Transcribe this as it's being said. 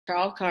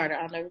Charles Carter,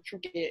 I'll never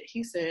forget,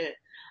 he said,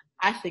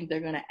 I think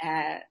they're going to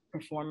add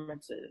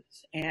performances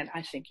and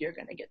I think you're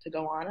going to get to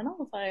go on. And I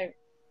was like,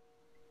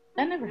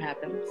 that never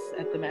happens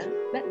at the Met.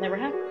 That never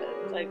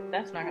happens. Like,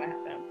 that's not going to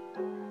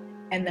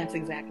happen. And that's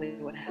exactly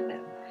what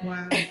happened.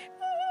 Wow. Because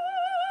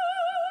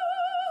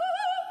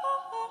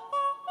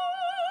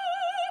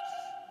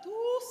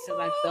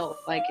I felt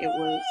like it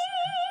was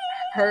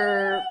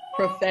her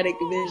prophetic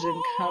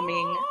vision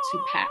coming to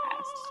pass.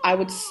 I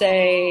would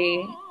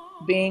say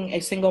being a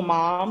single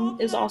mom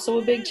is also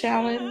a big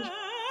challenge,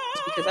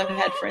 because I've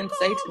had friends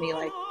say to me,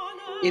 like,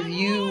 if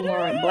you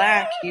weren't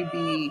Black, you'd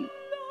be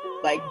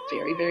like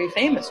very, very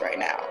famous right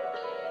now.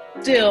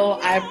 Still,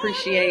 I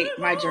appreciate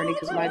my journey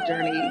because my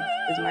journey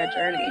is my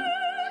journey.